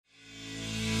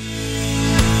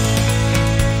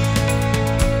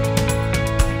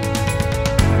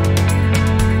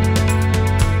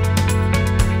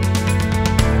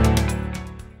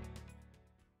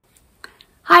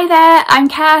there, I'm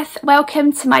Cath.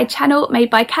 Welcome to my channel Made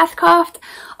by Cath Craft,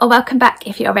 or welcome back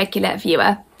if you're a regular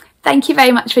viewer. Thank you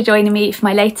very much for joining me for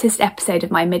my latest episode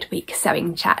of my midweek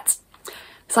sewing chat.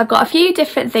 So I've got a few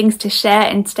different things to share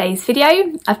in today's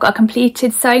video. I've got a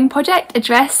completed sewing project, a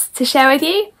dress, to share with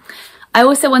you. I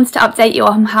also wanted to update you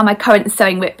on how my current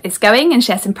sewing whip is going and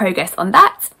share some progress on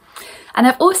that. And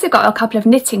I've also got a couple of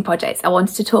knitting projects I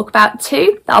wanted to talk about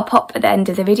too, that I'll pop at the end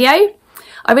of the video.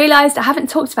 I realised I haven't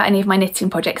talked about any of my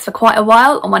knitting projects for quite a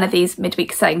while on one of these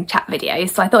midweek sewing chat videos,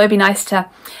 so I thought it'd be nice to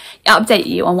update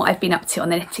you on what I've been up to on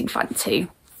the knitting front too.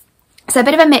 So a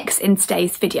bit of a mix in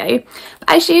today's video, but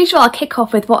as usual I'll kick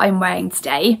off with what I'm wearing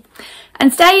today.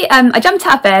 And today I jumped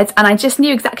out of bed and I just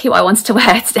knew exactly what I wanted to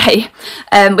wear today,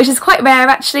 which is quite rare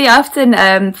actually. I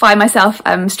often find myself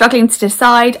struggling to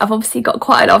decide. I've obviously got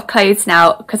quite a lot of clothes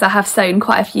now because I have sewn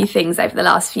quite a few things over the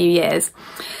last few years.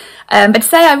 But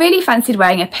today I really fancied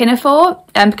wearing a pinafore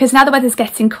because now the weather's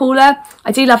getting cooler.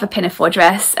 I do love a pinafore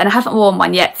dress and I haven't worn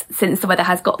one yet since the weather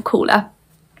has got cooler.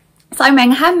 So I'm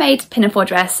wearing a handmade pinafore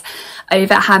dress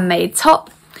over a handmade top,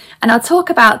 and I'll talk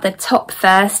about the top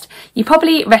first. You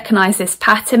probably recognise this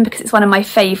pattern because it's one of my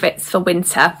favourites for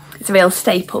winter. It's a real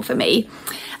staple for me.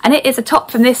 And it is a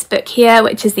top from this book here,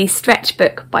 which is the Stretch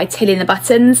Book by Tilly and the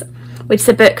Buttons, which is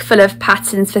a book full of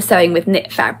patterns for sewing with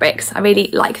knit fabrics. I really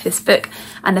like this book,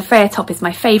 and the Freya top is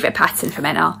my favourite pattern from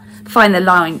it. I'll find the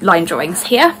line drawings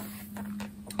here.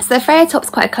 So the Freya top's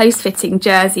quite a close-fitting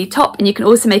jersey top, and you can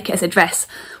also make it as a dress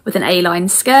with an A-line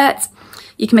skirt.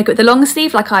 You can make it with a long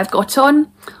sleeve like I've got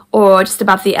on, or just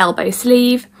above the elbow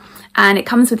sleeve. And it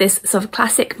comes with this sort of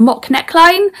classic mock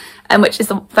neckline, which is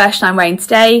the version I'm wearing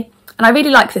today. And I really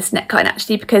like this neckline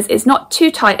actually because it's not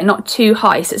too tight and not too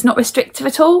high, so it's not restrictive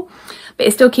at all, but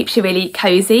it still keeps you really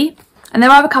cosy. And there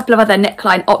are a couple of other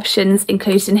neckline options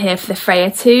included in here for the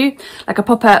Freya too, like a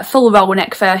proper full roll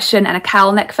neck version and a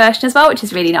cowl neck version as well, which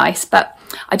is really nice, but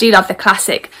I do love the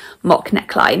classic mock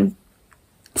neckline.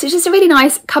 So it's just a really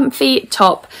nice comfy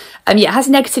top. Yeah, it has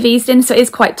negative eased in, so it is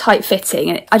quite tight fitting,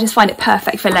 and I just find it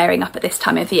perfect for layering up at this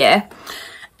time of year.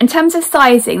 In terms of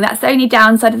sizing, that's the only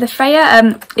downside of the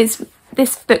Freya.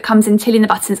 This book comes in Tilly and the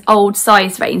Buttons' old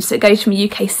size range, so it goes from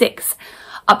UK 6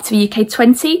 up to UK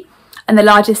 20, and the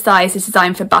largest size is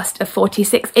designed for a bust of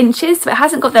 46 inches, so it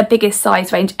hasn't got their biggest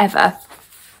size range ever.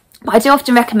 But I do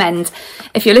often recommend,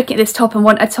 if you're looking at this top and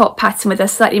want a top pattern with a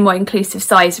slightly more inclusive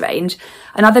size range,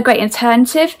 another great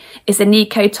alternative is the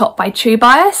Nico top by True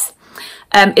Bias.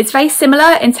 It's very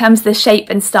similar in terms of the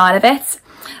shape and style of it,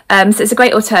 so it's a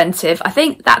great alternative. I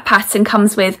think that pattern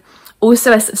comes with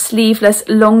also a sort of sleeveless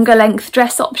longer length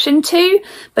dress option too,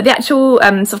 but the actual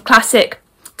sort of classic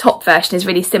top version is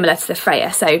really similar to the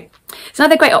Freya, so it's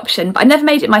another great option. But I never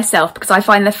made it myself because I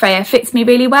find the Freya fits me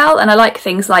really well, and I like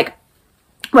things like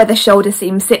where the shoulder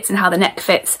seam sits and how the neck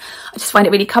fits. I just find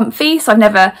it really comfy, so I've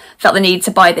never felt the need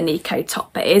to buy the Nico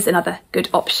top, but it is another good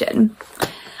option.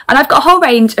 And I've got a whole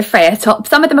range of Freya tops.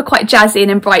 Some of them are quite jazzy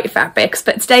and in bright fabrics,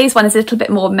 but today's one is a little bit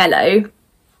more mellow.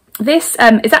 This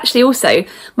is actually also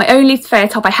my only Freya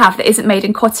top I have that isn't made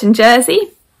in cotton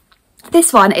jersey.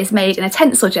 This one is made in a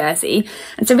tencel jersey.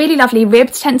 It's a really lovely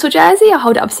ribbed tencel jersey. I'll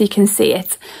hold it up so you can see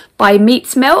it, by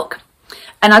Meets Milk.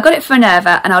 And I got it from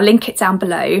Minerva, and I'll link it down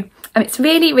below. And it's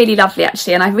really, really lovely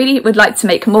actually, and I really would like to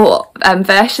make more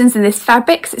versions in this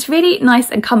fabric because it's really nice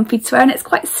and comfy to wear, and it's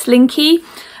quite slinky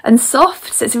and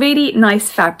soft, so it's a really nice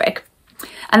fabric.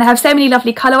 And they have so many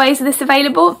lovely colourways of this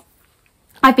available.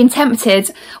 I've been tempted,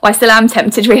 or I still am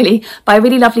tempted really, by a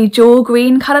really lovely jewel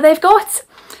green colour they've got.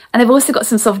 And they've also got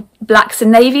some sort of blacks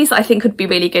and navies that I think would be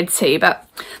really good too, but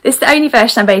this is the only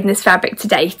version I made in this fabric to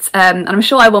date, and I'm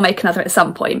sure I will make another at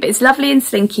some point. But it's lovely and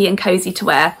slinky and cosy to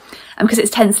wear, and because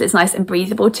it's tencel it's nice and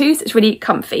breathable too, so it's really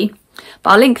comfy. But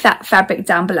I'll link that fabric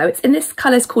down below. It's in this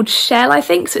colour, it's called Shell I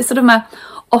think, so it's sort of a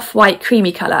off-white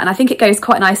creamy colour, and I think it goes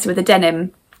quite nicely with the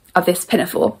denim of this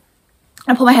pinafore.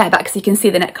 I'll pull my hair back so you can see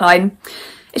the neckline.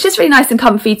 It's just really nice and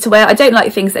comfy to wear. I don't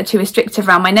like things that are too restrictive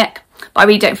around my neck, but I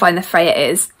really don't find the Freya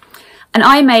is. And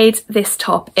I made this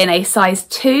top in a size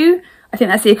 2, I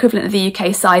think that's the equivalent of the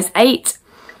UK size 8,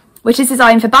 which is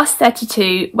designed for bust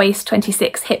 32, waist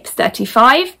 26, hips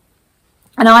 35.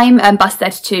 And I'm bust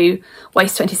 32,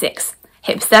 waist 26,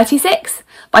 hips 36.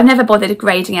 But I've never bothered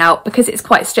grading out because it's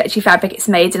quite stretchy fabric it's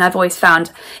made, and I've always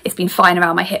found it's been fine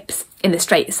around my hips in the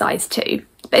straight size too.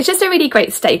 But it's just a really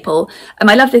great staple,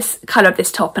 and I love this colour of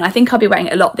this top, and I think I'll be wearing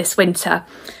it a lot this winter.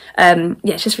 Yeah,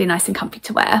 it's just really nice and comfy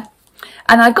to wear.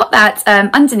 And I've got that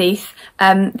underneath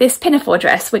this pinafore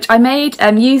dress, which I made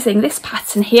using this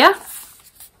pattern here,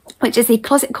 which is the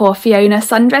Closet Core Fiona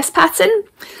sundress pattern.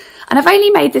 And I've only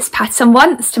made this pattern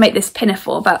once to make this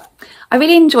pinafore, but I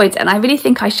really enjoyed it and I really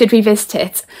think I should revisit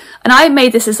it. And I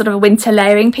made this as sort of a winter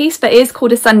layering piece, but it is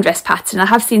called a sundress pattern. I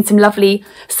have seen some lovely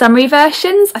summery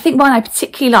versions. I think one I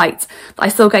particularly liked that I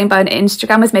saw going by on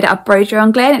Instagram was made out of Broderie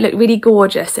and it looked really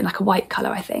gorgeous in like a white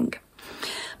colour, I think.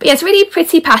 But yeah, it's a really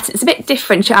pretty pattern. It's a bit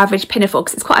different to your average pinafore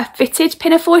because it's quite a fitted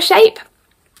pinafore shape.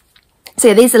 So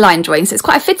yeah, these are line drawings. So it's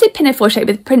quite a fitted pinafore shape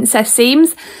with princess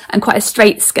seams and quite a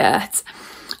straight skirt.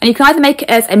 And you can either make it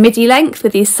as a midi length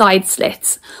with these side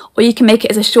slits, or you can make it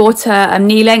as a shorter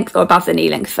knee length or above the knee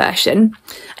length version.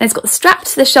 And it's got the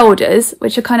straps to the shoulders,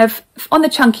 which are kind of on the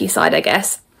chunky side, I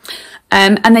guess.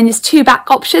 And then there's two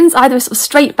back options, either a sort of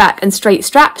straight back and straight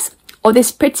straps, or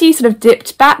this pretty sort of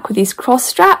dipped back with these cross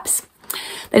straps.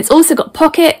 Then it's also got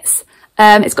pockets.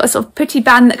 It's got a sort of pretty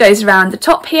band that goes around the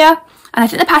top here. And I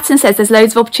think the pattern says there's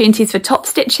loads of opportunities for top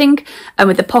stitching and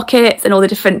with the pockets and all the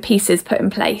different pieces put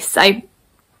in place. So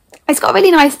it's got a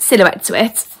really nice silhouette to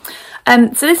it.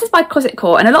 So this is by Closet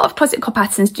Core, and a lot of Closet Core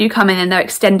patterns do come in their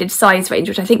extended size range,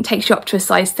 which I think takes you up to a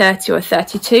size 30 or a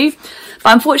 32.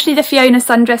 But unfortunately the Fiona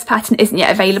sundress pattern isn't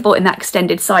yet available in that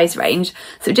extended size range.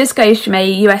 So it just goes from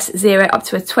a US 0 up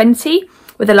to a 20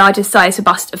 with the largest size for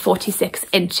bust of 46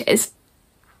 inches.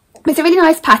 It's a really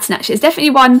nice pattern actually. It's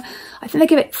definitely one, I think they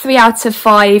give it 3 out of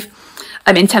 5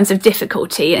 in terms of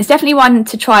difficulty. And it's definitely one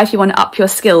to try if you want to up your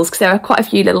skills because there are quite a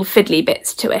few little fiddly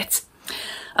bits to it.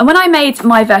 And when I made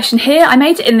my version here, I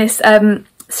made it in this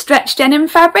stretch denim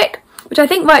fabric, which I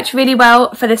think worked really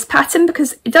well for this pattern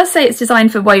because it does say it's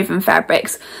designed for woven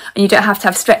fabrics and you don't have to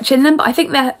have stretch in them. But I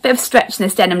think the bit of stretch in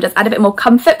this denim does add a bit more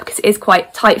comfort because it is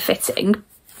quite tight fitting.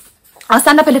 I'll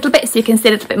stand up a little bit so you can see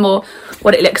a little bit more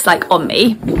what it looks like on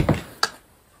me.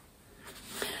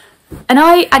 And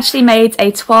I actually made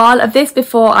a toile of this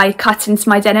before I cut into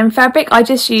my denim fabric. I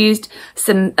just used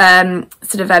some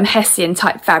sort of Hessian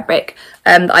type fabric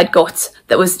that I'd got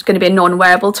that was going to be a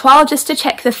non-wearable toile just to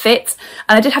check the fit.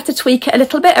 And I did have to tweak it a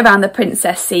little bit around the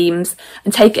princess seams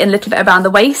and take it in a little bit around the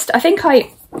waist. I think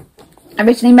I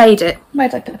originally made it. Where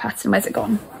did I put the pattern? Where's it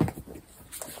gone?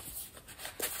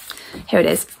 Here it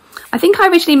is. I think I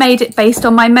originally made it based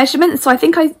on my measurements. So I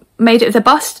think I made it with a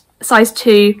bust size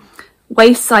 2,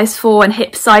 waist size 4 and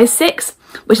hip size 6,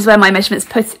 which is where my measurements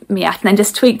put me at, and then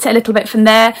just tweaked it a little bit from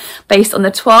there based on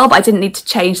the toile, but I didn't need to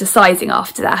change the sizing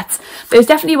after that. But it was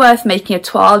definitely worth making a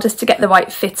toile just to get the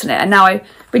right fit on it, and now I'm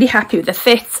really happy with the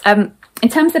fit. In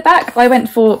terms of the back, I went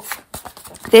for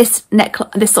this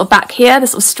this sort of back here,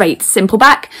 this sort of straight simple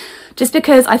back, just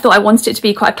because I thought I wanted it to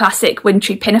be quite a classic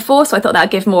wintry pinafore, so I thought that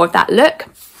would give more of that look.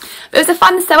 But it was a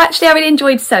fun sew actually. I really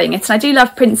enjoyed sewing it, and I do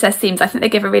love princess seams. I think they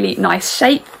give a really nice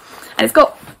shape. And it's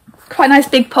got quite nice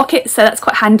big pockets, so that's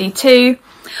quite handy too.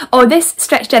 Oh, this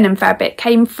stretch denim fabric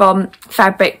came from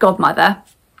Fabric Godmother.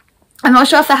 I'm not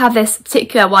sure if they have this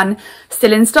particular one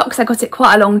still in stock because I got it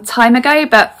quite a long time ago,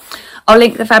 but I'll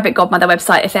link the Fabric Godmother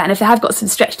website and if they have got some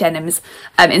stretch denims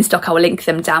in stock, I will link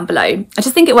them down below. I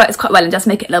just think it works quite well and does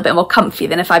make it a little bit more comfy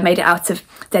than if I made it out of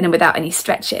denim without any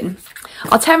stretching.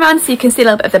 I'll turn around so you can see a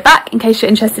little bit of the back in case you're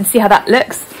interested to see how that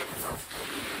looks.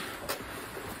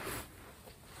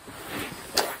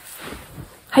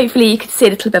 Hopefully you can see a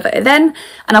little bit of it then,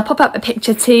 and I'll pop up a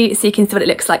picture too so you can see what it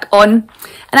looks like on. And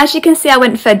as you can see, I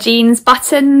went for jeans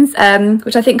buttons,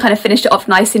 which I think kind of finished it off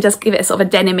nicely and does give it a sort of a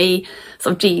denim-y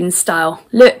sort of jeans style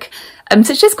look.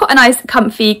 So it's just quite a nice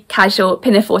comfy casual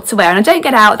pinafore to wear, and I don't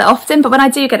get out that often, but when I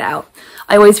do get out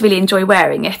I always really enjoy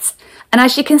wearing it. And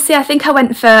as you can see, I think I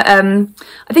went for,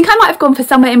 I think I might have gone for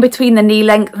somewhere in between the knee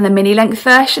length and the mini length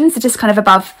version, so just kind of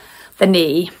above the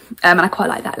knee, and I quite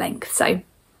like that length. So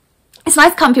it's a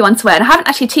nice comfy one to wear, and I haven't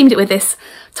actually teamed it with this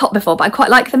top before, but I quite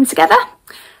like them together.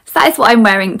 So that is what I'm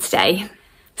wearing today.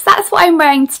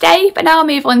 But now I'll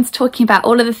move on to talking about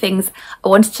all of the things I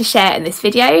wanted to share in this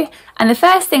video. And the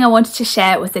first thing I wanted to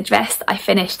share was the dress that I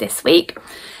finished this week.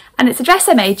 And it's a dress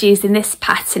I made using this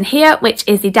pattern here, which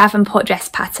is the Davenport dress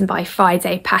pattern by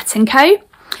Friday Pattern Co.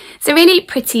 It's a really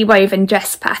pretty woven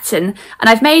dress pattern, and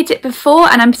I've made it before,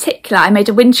 and in particular I made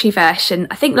a wintry version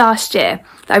I think last year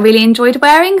that I really enjoyed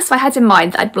wearing, so I had in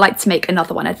mind that I'd like to make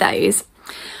another one of those.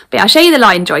 But yeah, I'll show you the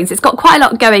line drawings. It's got quite a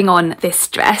lot going on, this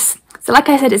dress. So like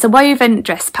I said, it's a woven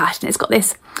dress pattern. It's got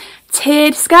this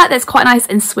tiered skirt that's quite nice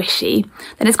and swishy.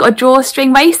 Then it's got a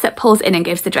drawstring waist that pulls in and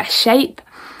gives the dress shape,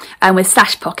 and with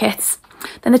sash pockets.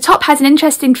 Then the top has an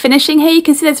interesting finishing here. You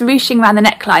can see there's ruching around the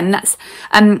neckline, and that's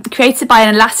created by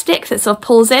an elastic that sort of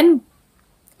pulls in.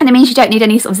 And it means you don't need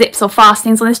any sort of zips or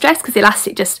fastenings on this dress because the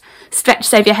elastic just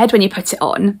stretches over your head when you put it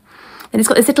on. Then it's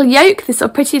got this little yoke, this sort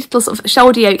of pretty little sort of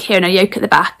shoulder yoke here and a yoke at the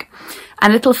back.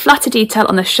 And a little flutter detail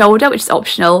on the shoulder, which is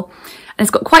optional. And and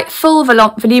it's got quite full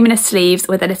voluminous sleeves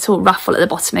with a little ruffle at the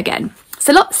bottom again.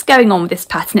 So lots going on with this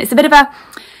pattern. It's a bit of a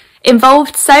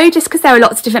involved sew just because there are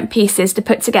lots of different pieces to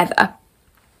put together.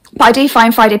 But I do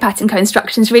find Friday Pattern Co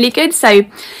instructions really good, so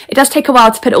it does take a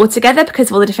while to put it all together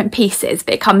because of all the different pieces,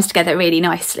 but it comes together really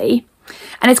nicely.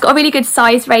 And it's got a really good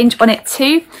size range on it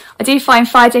too. I do find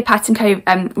Friday Pattern Co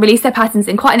release their patterns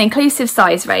in quite an inclusive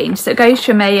size range, so it goes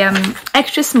from a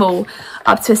extra small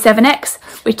up to a 7X,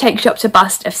 which takes you up to a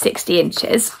bust of 60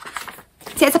 inches.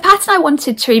 So it's a pattern I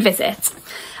wanted to revisit.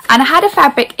 And I had a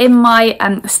fabric in my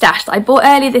stash that I bought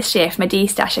earlier this year from a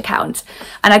destash account,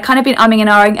 and I'd kind of been umming and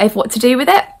ahhing over what to do with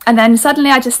it, and then suddenly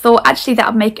I just thought actually that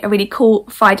would make a really cool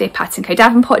Friday Pattern Co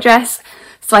Davenport dress.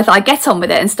 So I thought I'd get on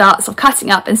with it and start sort of cutting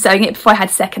up and sewing it before I had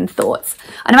second thoughts.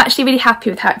 And I'm actually really happy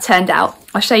with how it turned out.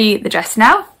 I'll show you the dress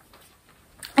now.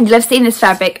 And you'll have seen this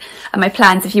fabric and my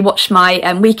plans if you watched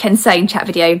my weekend sewing chat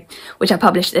video, which I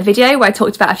published the video where I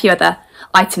talked about a few other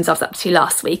items I was up to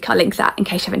last week. I'll link that in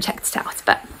case you haven't checked it out.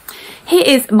 But here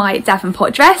is my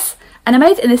Davenport dress, and I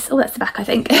made it in this, oh that's the back I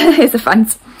think, here's the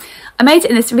front. I made it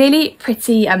in this really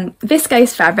pretty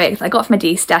viscose fabric that I got from a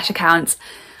destash account.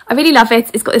 I really love it.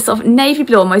 It's got this sort of navy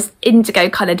blue, almost indigo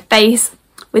coloured base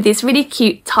with this really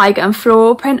cute tiger and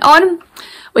floral print on,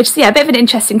 which is, yeah, a bit of an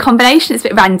interesting combination. It's a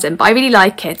bit random, but I really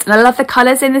like it. And I love the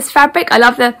colours in this fabric. I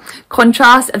love the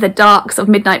contrast of the dark sort of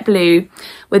midnight blue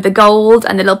with the gold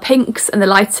and the little pinks and the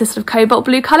lighter sort of cobalt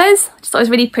blue colours. I just thought it was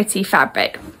really pretty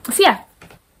fabric. So yeah,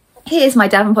 here's my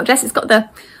Davenport dress. It's got the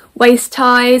waist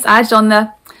ties. I added on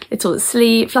the little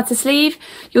sleeve, flutter sleeve.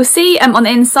 You'll see on the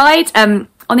inside,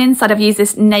 I've used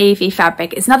this navy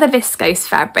fabric. It's another viscose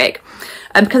fabric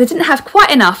because I didn't have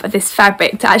quite enough of this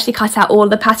fabric to actually cut out all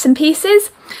the pattern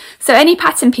pieces. So any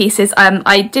pattern pieces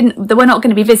they were not going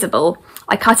to be visible.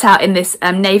 I cut out in this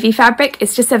navy fabric.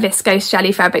 It's just a viscose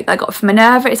jelly fabric that I got from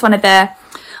Minerva. It's one of their,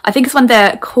 I think it's one of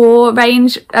their core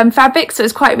range fabrics. So it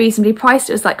was quite reasonably priced.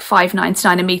 It was like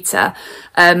 £5.99 a metre.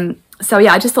 So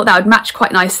yeah, I just thought that would match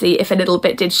quite nicely if a little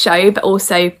bit did show, but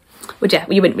also, well, yeah,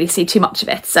 you wouldn't really see too much of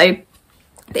it. So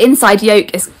the inside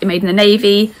yoke is made in the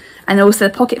navy, and also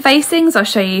the pocket facings. I'll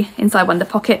show you inside one of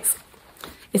the pockets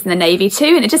is in the navy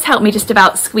too, and it just helped me just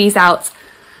about squeeze out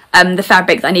the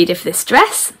fabric that I needed for this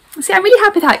dress. So I'm really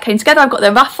happy with how it came together. I've got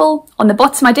the ruffle on the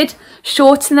bottom. I did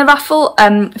shorten the ruffle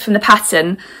from the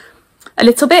pattern a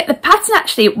little bit. The pattern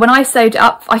actually, when I sewed it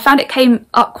up, I found it came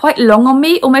up quite long on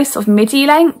me, almost sort of midi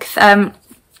length.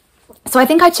 So I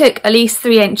think I took at least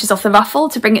 3 inches off the ruffle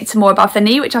to bring it to more above the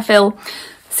knee, which I feel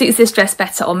suits this dress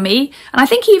better on me. And I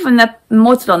think even the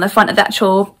model on the front of the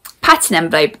actual pattern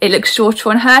envelope, it looks shorter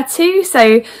on her too.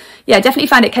 So yeah, I definitely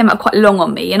found it came out quite long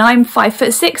on me, and I'm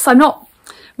 5'6", so I'm not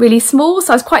really small,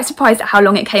 so I was quite surprised at how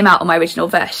long it came out on my original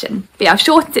version. But yeah, I've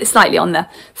shortened it slightly on the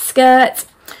skirt.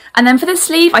 And then for the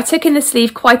sleeve, I took in the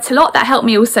sleeve quite a lot. That helped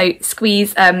me also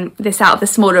squeeze this out of the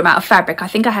smaller amount of fabric. I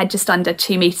think I had just under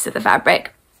 2 meters of the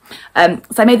fabric. So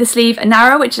I made the sleeve a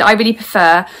narrow, which I really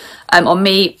prefer on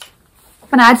me.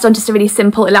 And I added on just a really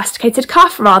simple elasticated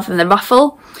cuff rather than the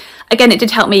ruffle. Again, it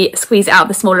did help me squeeze it out of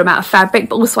the smaller amount of fabric,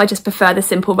 but also I just prefer the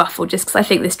simple ruffle just because I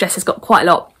think this dress has got quite a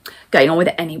lot going on with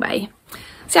it anyway.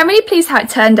 So I'm really pleased how it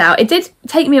turned out. It did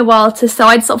take me a while to sew.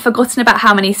 I'd sort of forgotten about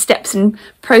how many steps and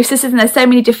processes, and there's so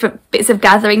many different bits of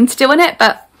gathering to do on it,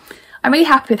 but I'm really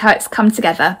happy with how it's come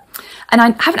together. And I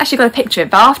haven't actually got a picture of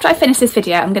it, but after I finish this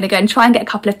video, I'm going to go and try and get a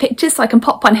couple of pictures so I can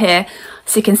pop one here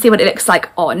so you can see what it looks like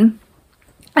on.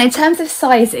 And in terms of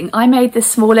sizing, I made the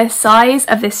smallest size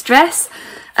of this dress,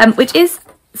 which is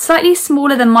slightly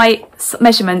smaller than my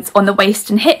measurements on the waist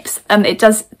and hips.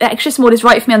 The extra small is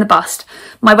right for me on the bust.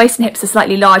 My waist and hips are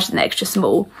slightly larger than the extra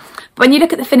small. But when you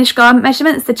look at the finished garment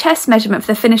measurements, the chest measurement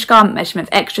for the finished garment measurement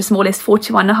for extra small is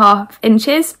 41.5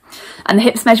 inches, and the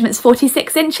hips measurement is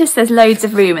 46 inches. There's loads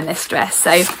of room in this dress,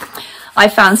 so I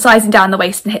found sizing down the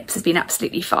waist and hips has been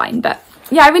absolutely fine. But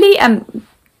yeah, I really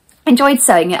enjoyed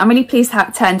sewing it. I'm really pleased how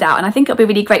it turned out, and I think it'll be a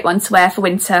really great one to wear for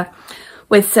winter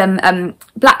with some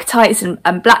black tights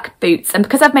and black boots. And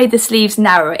because I've made the sleeves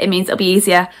narrower, it means it'll be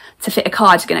easier to fit a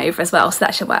cardigan over as well, so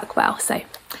that should work well. So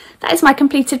that is my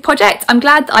completed project. I'm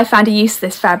glad that I found a use for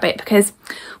this fabric, because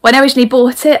when I originally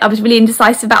bought it, I was really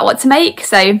indecisive about what to make.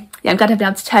 So yeah, I'm glad I've been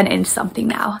able to turn it into something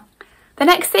now. The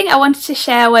next thing I wanted to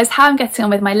share was how I'm getting on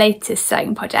with my latest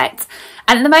sewing project.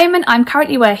 And at the moment, I'm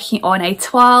currently working on a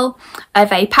toile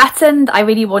of a pattern that I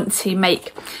really want to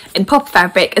make in pop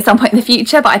fabric at some point in the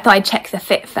future, but I thought I'd check the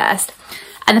fit first.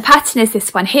 And the pattern is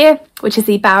this one here, which is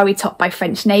the Bowery top by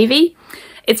French Navy.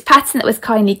 It's a pattern that was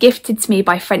kindly gifted to me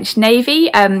by French Navy,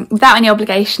 without any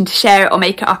obligation to share it or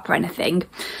make it up or anything.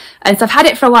 And so I've had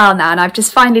it for a while now, and I've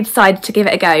just finally decided to give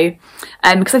it a go,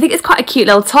 because I think it's quite a cute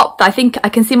little top that I think I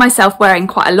can see myself wearing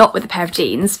quite a lot with a pair of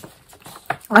jeans.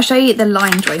 I'll show you the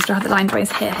line joints. Do I have the line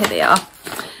joints here? Here they are.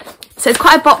 So it's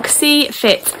quite a boxy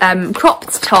fit,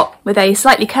 cropped top with a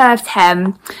slightly curved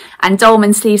hem and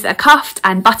dolman sleeves that are cuffed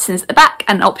and buttons at the back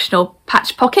and an optional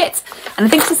patch pocket. And I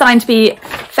think it's designed to be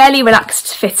fairly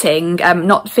relaxed fitting,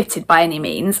 not fitted by any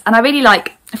means. And I really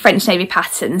like French Navy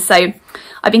patterns, so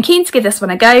I've been keen to give this one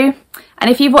a go. And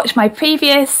if you've watched my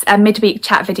previous midweek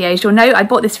chat videos, you'll know I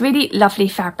bought this really lovely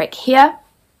fabric here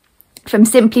from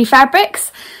Simply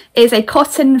Fabrics. It is a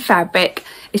cotton fabric.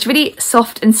 It's really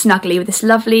soft and snuggly with this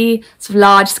lovely sort of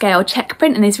large scale check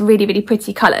print and these really, really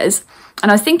pretty colours.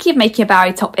 And I was thinking of making a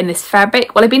Bowery top in this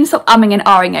fabric. Well, I've been sort of umming and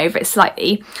ahhing over it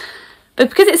slightly, but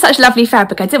because it's such lovely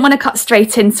fabric, I didn't want to cut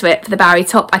straight into it for the Bowery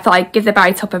top. I thought I'd give the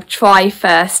Bowery top a try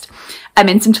first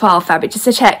in some toile fabric, just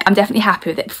to check I'm definitely happy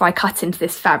with it before I cut into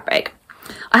this fabric.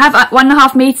 I have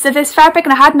 1.5 metres of this fabric,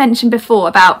 and I had mentioned before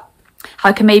about how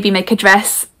I can maybe make a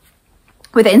dress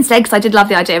with it instead, because I did love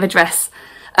the idea of a dress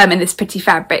in this pretty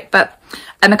fabric. But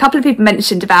a couple of people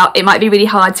mentioned about it might be really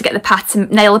hard to get the pattern,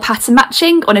 nail the pattern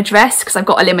matching on a dress, because I've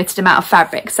got a limited amount of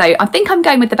fabric. So I think I'm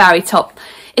going with the Bowery top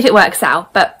if it works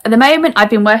out. But at the moment I've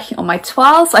been working on my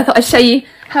toile, so I thought I'd show you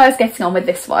how I was getting on with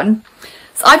this one.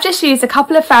 So I've just used a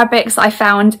couple of fabrics I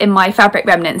found in my fabric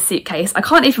remnant suitcase. I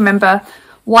can't even remember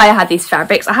why I had these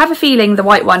fabrics. I have a feeling the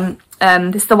white one,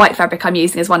 this is the white fabric I'm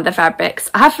using as one of the fabrics.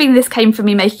 I have a feeling this came from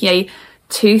me making a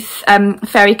tooth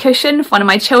fairy cushion for one of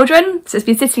my children, so it's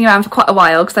been sitting around for quite a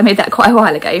while because I made that quite a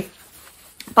while ago.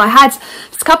 But I had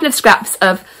just a couple of scraps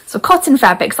of sort of cotton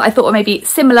fabrics that I thought were maybe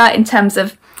similar in terms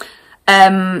of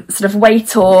sort of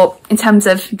weight or in terms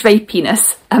of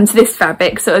drapiness to this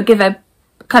fabric, so it would give a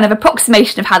kind of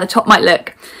approximation of how the top might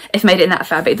look if made it in that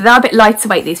fabric. They're a bit lighter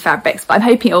weight, these fabrics, but I'm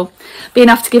hoping it'll be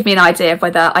enough to give me an idea of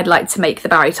whether I'd like to make the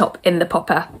Bowery top in the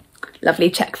proper lovely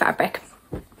check fabric.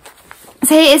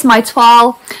 So here is my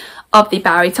toile of the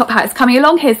Bowery top, how it's coming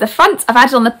along. Here's the front. I've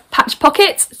added on the patch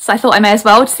pocket, so I thought I may as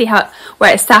well to see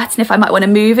where it's sat and if I might want to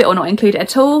move it or not include it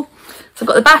at all. So I've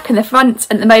got the back and the front,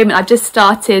 and at the moment I've just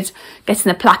started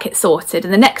getting the placket sorted,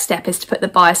 and the next step is to put the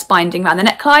bias binding around the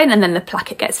neckline, and then the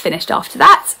placket gets finished after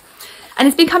that. And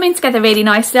it's been coming together really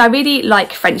nicely. I really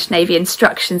like French Navy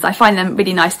instructions. I find them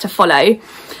really nice to follow.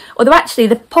 Although actually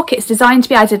the pocket's designed to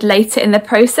be added later in the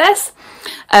process,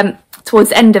 towards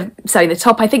the end of sewing the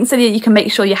top, I think, so that you can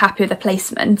make sure you're happy with the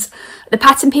placement. The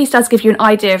pattern piece does give you an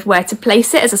idea of where to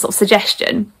place it as a sort of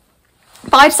suggestion.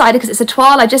 But I decided, because it's a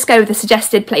toile, I just go with the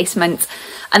suggested placement,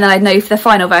 and then I'd know for the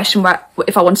final version where,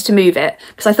 if I wanted to move it,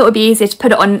 because I thought it would be easier to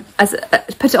put it on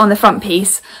put it on the front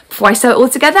piece before I sew it all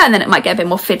together, and then it might get a bit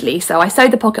more fiddly. So I sewed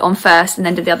the pocket on first and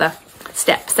then did the other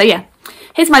steps. So yeah,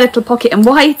 here's my little pocket in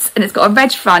white, and it's got a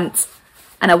red front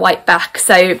and a white back.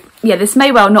 So yeah, this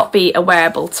may well not be a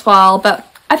wearable toile, but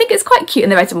I think it's quite cute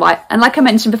in the red and white. And like I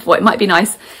mentioned before, it might be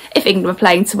nice if England were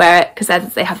playing to wear it, because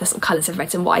they have the sort of colours of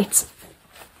red and white.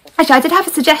 Actually, I did have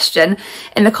a suggestion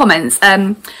in the comments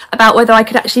about whether I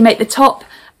could actually make the top,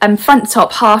 front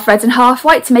top, half red and half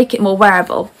white to make it more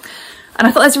wearable. And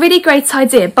I thought that's a really great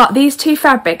idea, but these two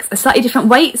fabrics are slightly different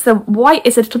weights. The white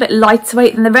is a little bit lighter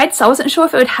weight than the red, so I wasn't sure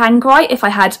if it would hang right if I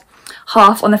had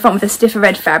half on the front with a stiffer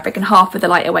red fabric and half with a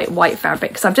lighter weight white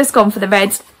fabric. So I've just gone for the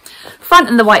red front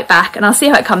and the white back, and I'll see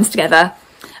how it comes together.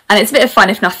 And it's a bit of fun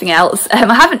if nothing else. I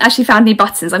haven't actually found any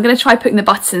buttons. I'm going to try putting the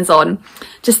buttons on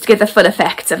just to give the full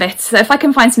effect of it. So if I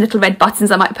can find some little red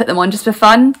buttons, I might put them on just for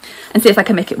fun and see if I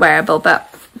can make it wearable. But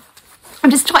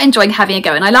I'm just quite enjoying having a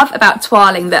go. And I love about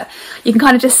toiling that you can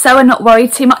kind of just sew and not worry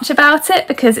too much about it,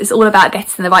 because it's all about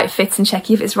getting the right fit and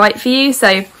checking if it's right for you. So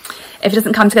if it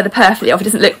doesn't come together perfectly, or if it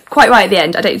doesn't look quite right at the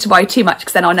end, I don't need to worry too much,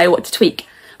 because then I'll know what to tweak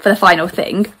for the final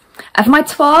thing. And for my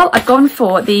toile, I've gone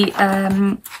for the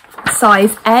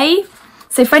size A.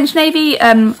 So French Navy,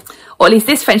 or at least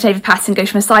this French Navy pattern, goes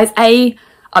from a size A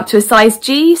up to a size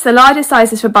G. So the largest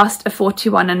size is for bust of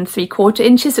 41 3/4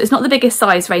 inches, so it's not the biggest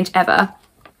size range ever.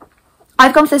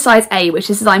 I've gone for the size A, which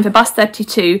is designed for bust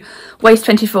 32, waist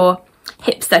 24,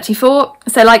 hips 34.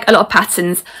 So like a lot of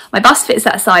patterns, my bust fits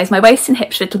that size, my waist and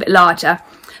hips are a little bit larger.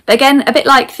 But again, a bit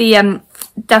like the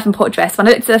Davenport dress, when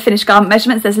I looked at the finished garment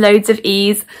measurements, there's loads of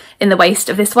ease in the waist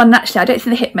of this one. And actually, I don't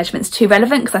think the hip measurement's too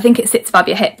relevant, because I think it sits above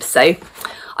your hips. So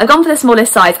I've gone for the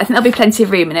smallest size. I think there'll be plenty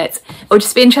of room in it. It'll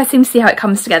just be interesting to see how it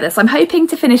comes together. So I'm hoping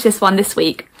to finish this one this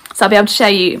week, so I'll be able to show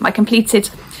you my completed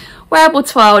wearable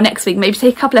toile next week. Maybe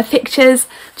take a couple of pictures,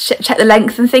 check the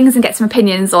length and things, and get some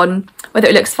opinions on whether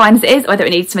it looks fine as it is or whether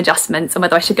it needs some adjustments, and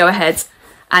whether I should go ahead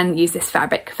and use this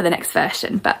fabric for the next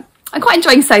version. But I'm quite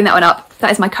enjoying sewing that one up.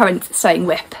 That is my current sewing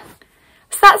whip.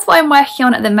 So that's what I'm working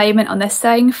on at the moment on the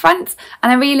sewing front,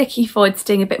 and I'm really looking forward to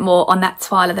doing a bit more on that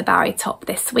toile of the Bowery top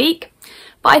this week.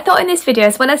 But I thought in this video,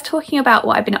 as well as talking about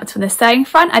what I've been up to on the sewing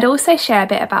front, I'd also share a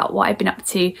bit about what I've been up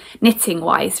to knitting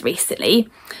wise recently.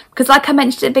 Because like I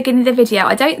mentioned at the beginning of the video,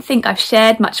 I don't think I've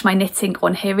shared much of my knitting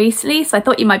on here recently, so I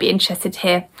thought you might be interested to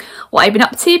hear what I've been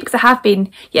up to, because I have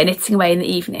been knitting away in the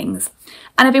evenings.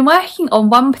 And I've been working on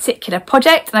one particular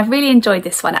project, and I've really enjoyed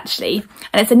this one actually,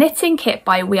 and it's a knitting kit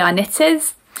by We Are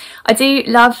Knitters. I do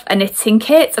love a knitting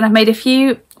kit, and I've made a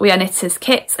few We Are Knitters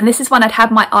kits, and this is one I'd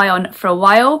had my eye on for a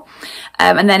while,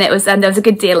 and then there was a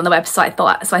good deal on the website,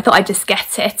 so I thought I'd just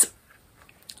get it.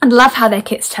 And love how their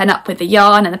kits turn up with the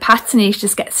yarn and the pattern, and you should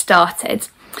just get started.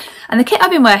 And the kit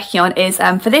I've been working on is,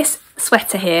 for this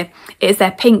sweater here, is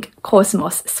their pink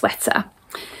Cosmos sweater.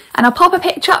 And I'll pop a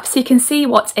picture up so you can see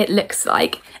what it looks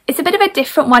like. It's a bit of a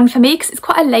different one for me because it's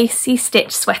quite a lacy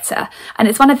stitch sweater, and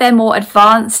it's one of their more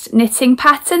advanced knitting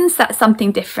patterns. That's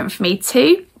something different for me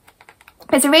too.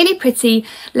 It's a really pretty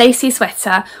lacy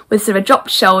sweater with sort of a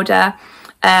dropped shoulder,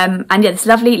 and yeah, this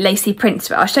lovely lacy print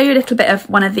to it. I'll show you a little bit of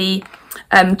one of the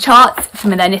charts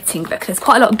from their knitting book. There's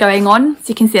quite a lot going on, so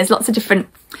you can see there's lots of different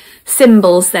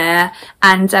symbols there,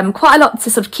 and quite a lot to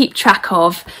sort of keep track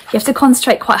of. You have to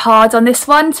concentrate quite hard on this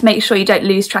one to make sure you don't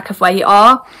lose track of where you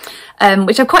are,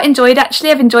 which I've quite enjoyed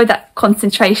actually. I've enjoyed that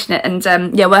concentration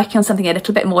and yeah, working on something a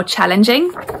little bit more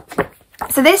challenging.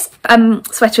 So this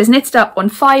sweater is knitted up on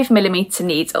 5mm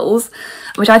needles,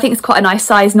 which I think is quite a nice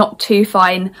size, not too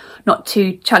fine, not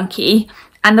too chunky.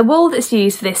 And the wool that's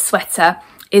used for this sweater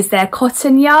is their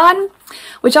cotton yarn,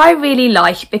 which I really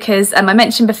like because I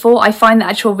mentioned before, I find the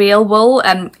actual real wool,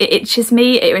 it itches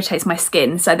me, it irritates my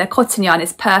skin. So their cotton yarn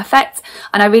is perfect,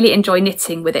 and I really enjoy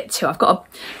knitting with it too. I've got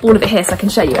a ball of it here so I can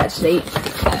show you actually.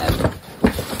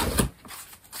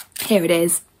 Here it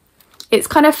is. It's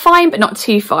kind of fine but not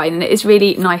too fine, and it is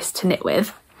really nice to knit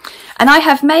with. And I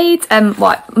have made, I'm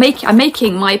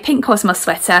making my pink Cosmos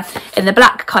sweater in the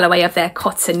black colourway of their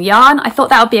cotton yarn. I thought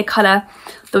that would be a colour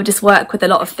that would just work with a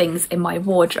lot of things in my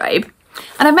wardrobe.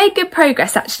 And I've made good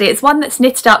progress actually. It's one that's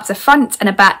knitted up to front and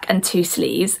a back and 2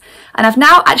 sleeves. And I've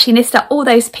now actually knitted up all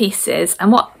those pieces.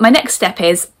 And what my next step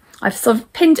is, I've sort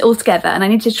of pinned it all together and I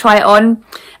need to try it on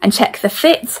and check the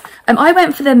fit. I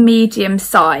went for the medium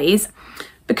size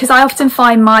because I often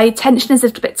find my tension is a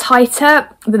little bit tighter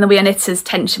than the We Are Knitters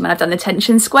tension when I've done the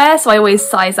tension square. So I always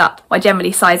size up, I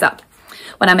generally size up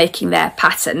when I'm making their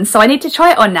pattern. So I need to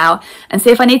try it on now and see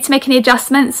if I need to make any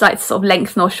adjustments, like to sort of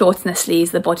lengthen or shorten the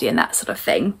sleeves, the body and that sort of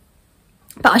thing.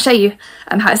 But I'll show you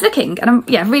how it's looking. And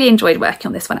I've really enjoyed working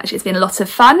on this one actually. It's been a lot of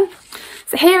fun.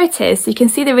 So here it is. So you can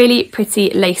see the really pretty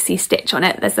lacy stitch on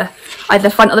it. There's either the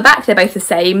front or the back, they're both the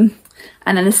same.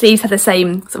 And then the sleeves have the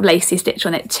same sort of lacy stitch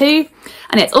on it too.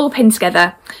 And it's all pinned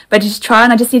together, ready to try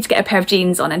on. I just need to get a pair of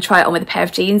jeans on and try it on with a pair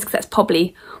of jeans because that's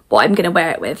probably what I'm going to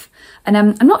wear it with. And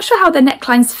I'm not sure how the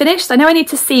neckline's finished. I know I need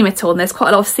to seam it all, and there's quite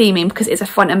a lot of seaming because it's a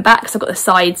front and back. So I've got the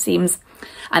side seams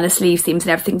and the sleeve seams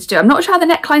and everything to do. I'm not sure how the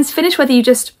neckline's finished, whether you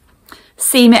just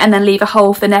seam it and then leave a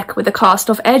hole for the neck with the cast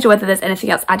off edge, or whether there's anything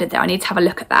else added there. I need to have a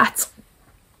look at that.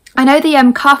 I know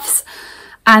the cuffs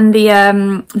and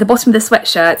the bottom of the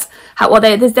sweatshirt,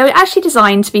 they were actually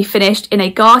designed to be finished in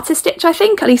a garter stitch, I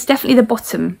think. At least definitely the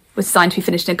bottom was designed to be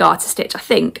finished in a garter stitch, I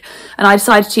think. And I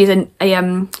decided to use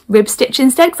a rib stitch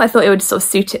instead because I thought it would sort of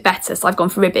suit it better. So I've gone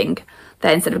for ribbing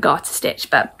there instead of a garter stitch.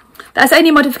 But that's the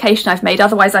only modification I've made.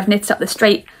 Otherwise, I've knitted up the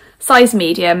straight size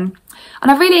medium. And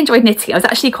I've really enjoyed knitting. I was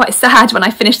actually quite sad when I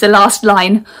finished the last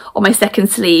line on my second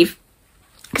sleeve,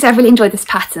 because I've really enjoyed this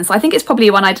pattern. So I think it's probably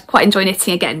one I'd quite enjoy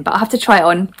knitting again, but I'll have to try it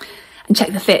on and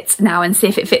check the fit now and see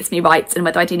if it fits me right and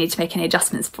whether I do need to make any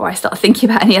adjustments before I start thinking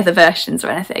about any other versions or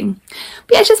anything.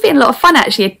 But yeah, it's just been a lot of fun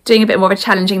actually, doing a bit more of a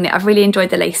challenging knit. I've really enjoyed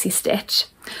the lacy stitch.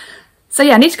 So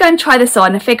yeah, I need to go and try this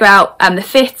on and figure out the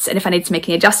fit and if I need to make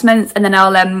any adjustments, and then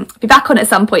I'll be back on at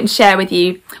some point and share with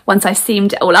you once I've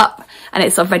seamed it all up and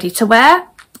it's sort of ready to wear.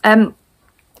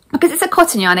 Because it's a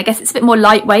cotton yarn, I guess it's a bit more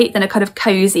lightweight than a kind of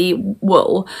cosy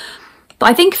wool. But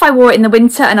I think if I wore it in the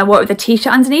winter and I wore it with a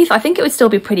t-shirt underneath, I think it would still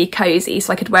be pretty cosy.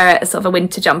 So I could wear it as sort of a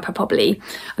winter jumper probably,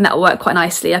 and that will work quite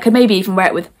nicely. I could maybe even wear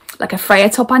it with like a Freya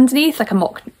top underneath, like a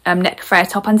mock neck Freya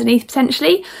top underneath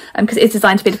potentially, because it's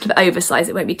designed to be a little bit oversized.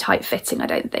 It won't be tight fitting, I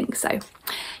don't think. So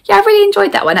yeah, I've really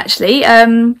enjoyed that one actually.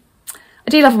 I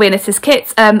do love We Are Knitters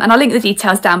kits, and I'll link the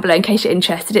details down below in case you're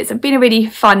interested. It's been a really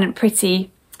fun and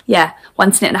pretty, yeah,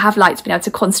 one to knit, and I have liked being able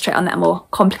to concentrate on that more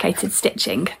complicated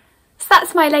stitching. So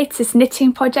that's my latest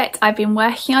knitting project I've been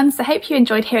working on, so I hope you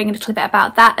enjoyed hearing a little bit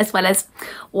about that, as well as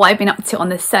what I've been up to on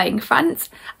the sewing front.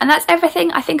 And that's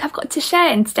everything I think I've got to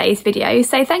share in today's video,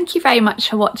 so thank you very much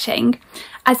for watching.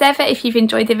 As ever, if you've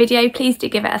enjoyed the video, please do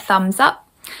give it a thumbs up.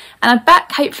 And I'm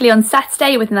back hopefully on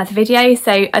Saturday with another video,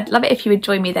 so I'd love it if you would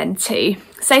join me then too.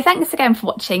 So thanks again for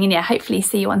watching, and yeah, hopefully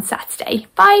see you on Saturday.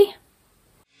 Bye!